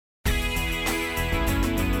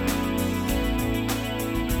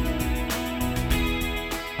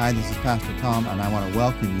Hi, this is Pastor Tom, and I want to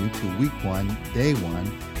welcome you to week 1, day 1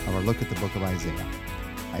 of our look at the book of Isaiah.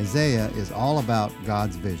 Isaiah is all about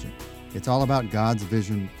God's vision. It's all about God's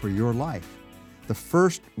vision for your life. The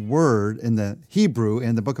first word in the Hebrew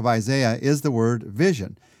in the book of Isaiah is the word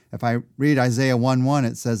vision. If I read Isaiah 1:1,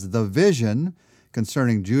 it says, "The vision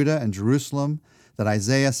concerning Judah and Jerusalem that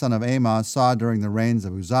Isaiah son of Amoz saw during the reigns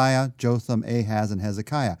of Uzziah, Jotham, Ahaz, and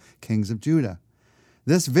Hezekiah, kings of Judah."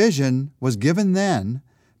 This vision was given then,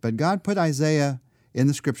 but God put Isaiah in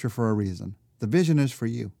the scripture for a reason. The vision is for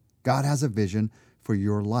you. God has a vision for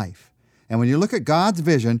your life. And when you look at God's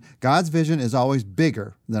vision is always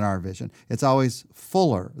bigger than our vision. It's always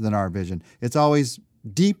fuller than our vision. It's always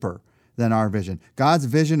deeper than our vision. God's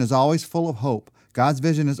vision is always full of hope. God's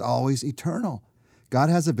vision is always eternal. God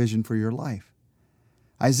has a vision for your life.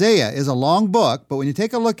 Isaiah is a long book, but when you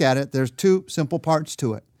take a look at it, there's two simple parts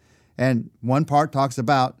to it. And one part talks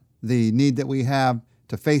about the need that we have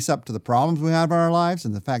to face up to the problems we have in our lives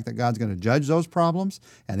and the fact that God's going to judge those problems.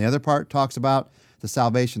 And the other part talks about the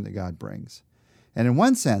salvation that God brings. And in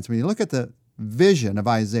one sense, when you look at the vision of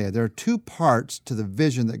Isaiah, there are two parts to the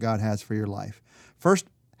vision that God has for your life. First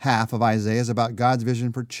half of Isaiah is about God's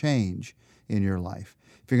vision for change in your life.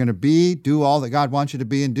 If you're going to do all that God wants you to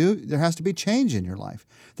be and do, there has to be change in your life.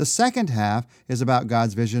 The second half is about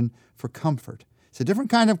God's vision for comfort. It's a different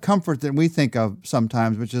kind of comfort than we think of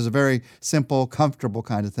sometimes, which is a very simple, comfortable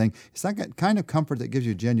kind of thing. It's that kind of comfort that gives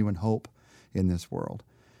you genuine hope in this world.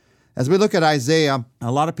 As we look at Isaiah,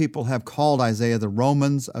 a lot of people have called Isaiah the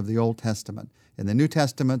Romans of the Old Testament. In the New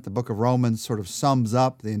Testament, the book of Romans sort of sums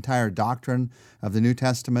up the entire doctrine of the New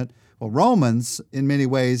Testament. Well, Romans, in many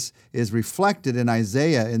ways, is reflected in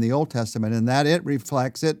Isaiah in the Old Testament, in that it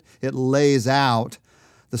reflects it lays out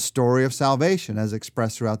the story of salvation as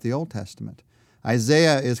expressed throughout the Old Testament.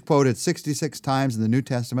 Isaiah is quoted 66 times in the New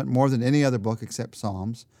Testament, more than any other book except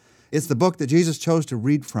Psalms. It's the book that Jesus chose to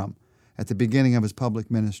read from at the beginning of his public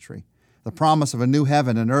ministry. The promise of a new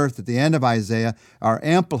heaven and earth at the end of Isaiah are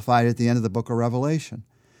amplified at the end of the book of Revelation.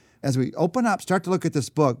 As we start to look at this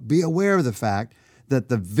book, be aware of the fact that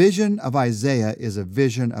the vision of Isaiah is a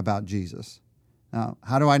vision about Jesus. Now,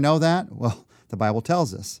 how do I know that? Well, the Bible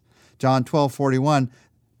tells us. John 12:41,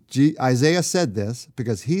 Isaiah said this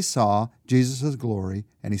because he saw Jesus' glory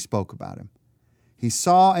and he spoke about him. He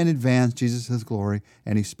saw in advance Jesus' glory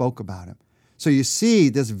and he spoke about him. So you see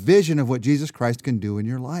this vision of what Jesus Christ can do in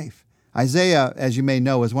your life. Isaiah, as you may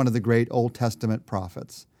know, is one of the great Old Testament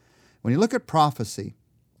prophets. When you look at prophecy,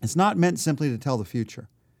 it's not meant simply to tell the future.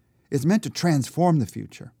 It's meant to transform the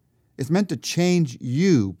future. It's meant to change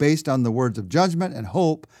you based on the words of judgment and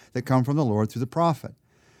hope that come from the Lord through the prophet.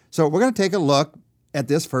 So we're going to take a look at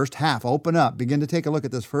this first half. Begin to take a look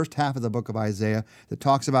at this first half of the book of Isaiah that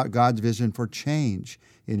talks about God's vision for change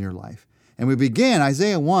in your life. And we begin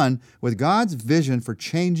Isaiah 1 with God's vision for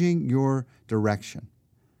changing your direction.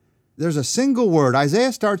 There's a single word.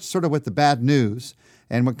 Isaiah starts sort of with the bad news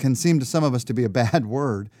and what can seem to some of us to be a bad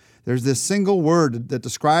word. There's this single word that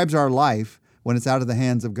describes our life when it's out of the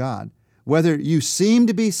hands of God. Whether you seem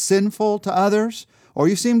to be sinful to others or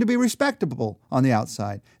you seem to be respectable on the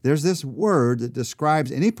outside, there's this word that describes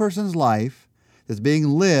any person's life that's being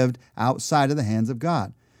lived outside of the hands of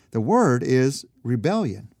God. The word is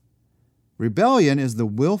rebellion. Rebellion is the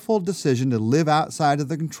willful decision to live outside of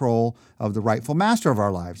the control of the rightful master of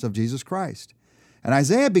our lives, of Jesus Christ. And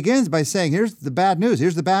Isaiah begins by saying, here's the bad news,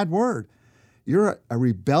 here's the bad word. You're a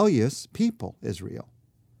rebellious people, Israel.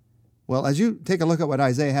 Well, as you take a look at what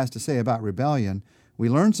Isaiah has to say about rebellion, we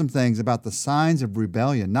learn some things about the signs of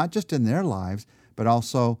rebellion, not just in their lives, but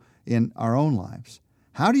also in our own lives.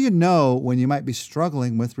 How do you know when you might be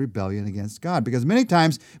struggling with rebellion against God? Because many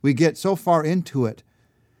times we get so far into it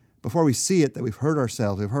before we see it that we've hurt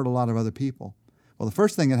ourselves, we've hurt a lot of other people. Well, the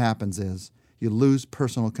first thing that happens is you lose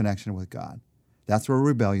personal connection with God. That's where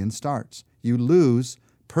rebellion starts. You lose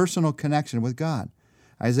personal connection with God.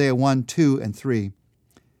 Isaiah 1, 2, and 3.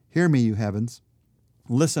 Hear me, you heavens.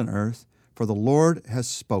 Listen, earth, for the Lord has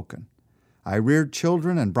spoken. I reared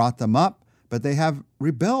children and brought them up, but they have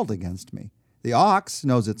rebelled against me. The ox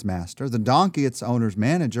knows its master, the donkey its owner's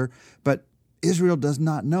manager, but Israel does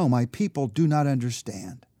not know. My people do not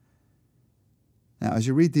understand. Now, as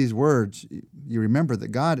you read these words, you remember that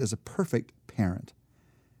God is a perfect parent,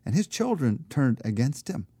 and his children turned against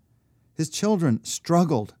him. His children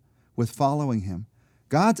struggled with following him.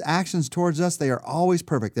 God's actions towards us, they are always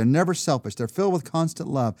perfect. They're never selfish. They're filled with constant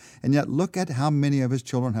love. And yet look at how many of his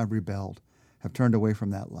children have rebelled, have turned away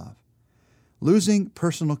from that love. Losing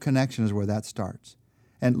personal connection is where that starts.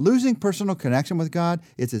 And losing personal connection with God,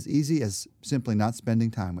 it's as easy as simply not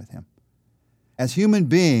spending time with him. As human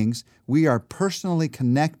beings, we are personally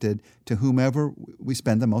connected to whomever we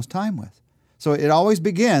spend the most time with. So it always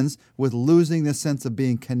begins with losing the sense of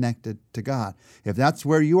being connected to God. If that's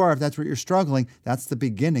where you are, if that's where you're struggling, that's the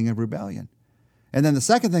beginning of rebellion. And then the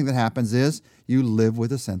second thing that happens is you live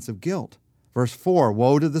with a sense of guilt. Verse 4,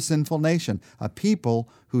 woe to the sinful nation, a people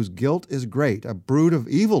whose guilt is great, a brood of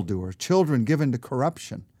evildoers, children given to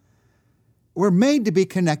corruption. We're made to be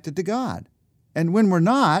connected to God. And when we're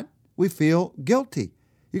not, we feel guilty.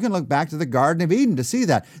 You can look back to the Garden of Eden to see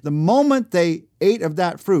that. The moment they ate of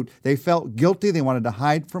that fruit, they felt guilty. They wanted to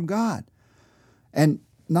hide from God. And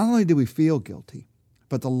not only do we feel guilty,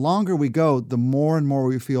 but the longer we go, the more and more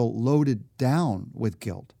we feel loaded down with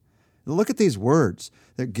guilt. Look at these words,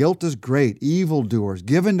 that guilt is great, evildoers,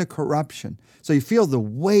 given to corruption. So you feel the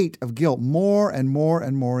weight of guilt more and more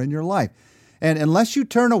and more in your life. And unless you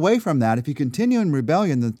turn away from that, if you continue in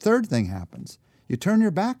rebellion, the third thing happens. You turn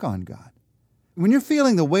your back on God. When you're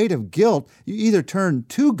feeling the weight of guilt, you either turn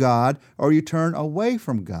to God or you turn away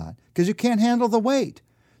from God because you can't handle the weight.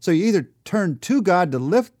 So you either turn to God to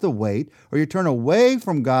lift the weight or you turn away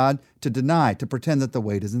from God to deny, to pretend that the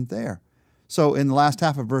weight isn't there. So in the last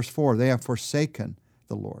half of verse 4, they have forsaken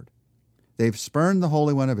the Lord. They've spurned the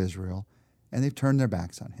Holy One of Israel and they've turned their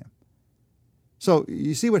backs on him. So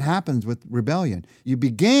you see what happens with rebellion. You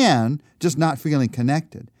began just not feeling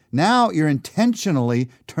connected. Now you're intentionally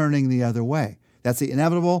turning the other way. That's the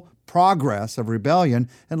inevitable progress of rebellion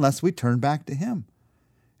unless we turn back to him.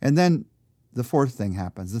 And then the fourth thing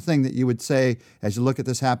happens. The thing that you would say as you look at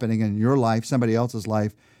this happening in your life, somebody else's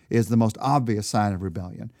life, is the most obvious sign of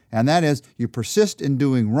rebellion. And that is you persist in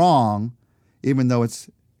doing wrong even though it's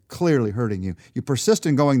clearly hurting you. You persist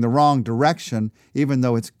in going the wrong direction even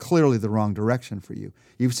though it's clearly the wrong direction for you.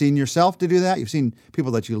 You've seen yourself to do that. You've seen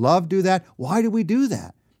people that you love do that. Why do we do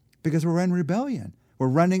that? Because we're in rebellion. We're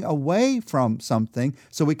running away from something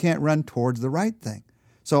so we can't run towards the right thing.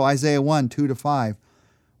 So Isaiah 1, 2-5,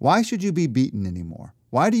 why should you be beaten anymore?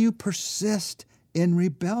 Why do you persist in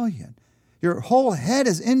rebellion? Your whole head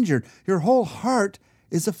is injured. Your whole heart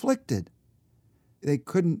is afflicted. They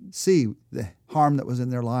couldn't see the harm that was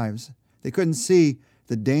in their lives. They couldn't see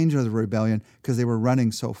the danger of the rebellion because they were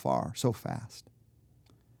running so far, so fast.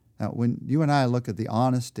 Now, when you and I look at the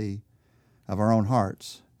honesty of our own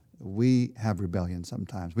hearts, we have rebellion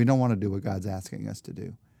sometimes. We don't want to do what God's asking us to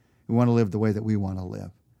do. We want to live the way that we want to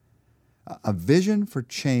live. A vision for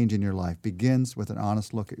change in your life begins with an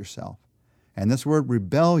honest look at yourself. And this word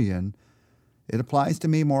rebellion, it applies to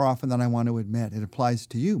me more often than I want to admit. It applies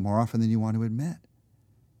to you more often than you want to admit.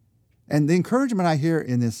 And the encouragement I hear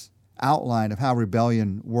in this outline of how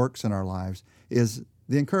rebellion works in our lives is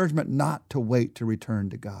the encouragement not to wait to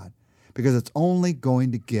return to God, because it's only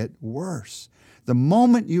going to get worse. The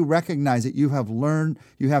moment you recognize that you have learned,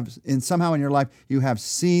 somehow in your life, you have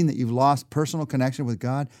seen that you've lost personal connection with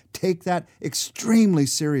God, take that extremely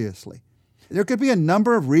seriously. There could be a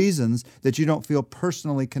number of reasons that you don't feel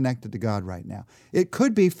personally connected to God right now. It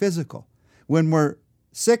could be physical. When we're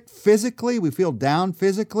sick physically, we feel down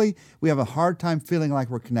physically, we have a hard time feeling like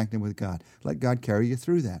we're connecting with God. Let God carry you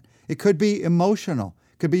through that. It could be emotional.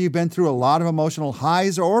 It could be you've been through a lot of emotional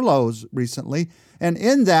highs or lows recently, and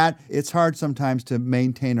in that, it's hard sometimes to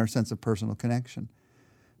maintain our sense of personal connection.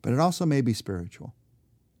 But it also may be spiritual.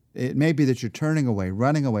 It may be that you're turning away,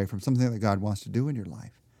 running away from something that God wants to do in your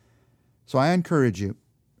life. So I encourage you,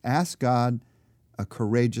 ask God a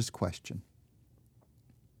courageous question.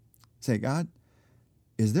 Say, God,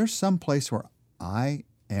 is there some place where I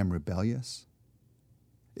am rebellious?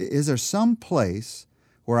 Is there some place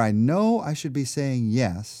where I know I should be saying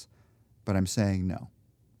yes, but I'm saying no?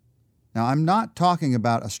 Now, I'm not talking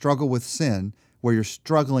about a struggle with sin where you're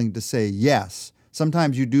struggling to say yes.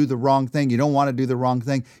 Sometimes you do the wrong thing. You don't want to do the wrong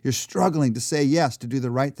thing. You're struggling to say yes to do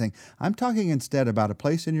the right thing. I'm talking instead about a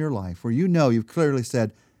place in your life where you know you've clearly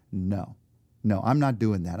said, no, I'm not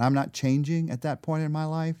doing that. I'm not changing at that point in my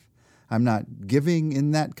life. I'm not giving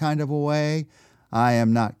in that kind of a way. I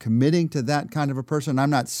am not committing to that kind of a person. I'm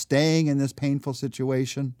not staying in this painful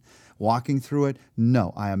situation, walking through it.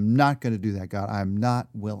 No, I am not going to do that, God. I am not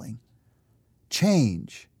willing.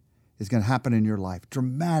 Change is going to happen in your life.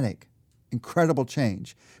 Dramatic, incredible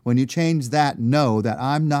change. When you change that no, that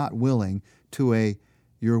I'm not willing, to a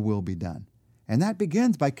your will be done. And that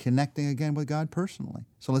begins by connecting again with God personally.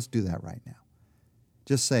 So let's do that right now.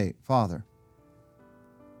 Just say, Father,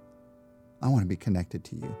 I want to be connected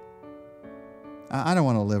to you. I don't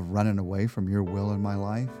want to live running away from your will in my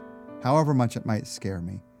life, however much it might scare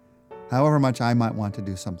me, however much I might want to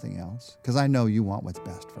do something else, because I know you want what's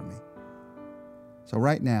best for me. So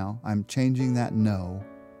right now, I'm changing that no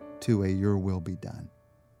to a your will be done.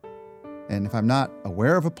 And if I'm not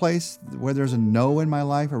aware of a place where there's a no in my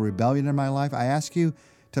life, a rebellion in my life, I ask you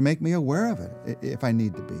to make me aware of it if I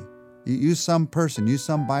need to be. Use some person, use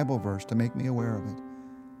some Bible verse to make me aware of it.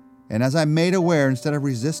 And as I'm made aware, instead of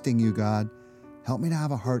resisting you, God, help me to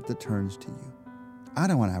have a heart that turns to you. I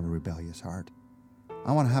don't want to have a rebellious heart.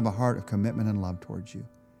 I want to have a heart of commitment and love towards you.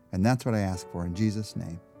 And that's what I ask for in Jesus'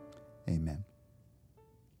 name. Amen.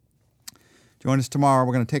 Join us tomorrow.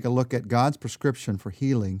 We're going to take a look at God's prescription for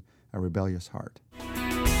healing a rebellious heart.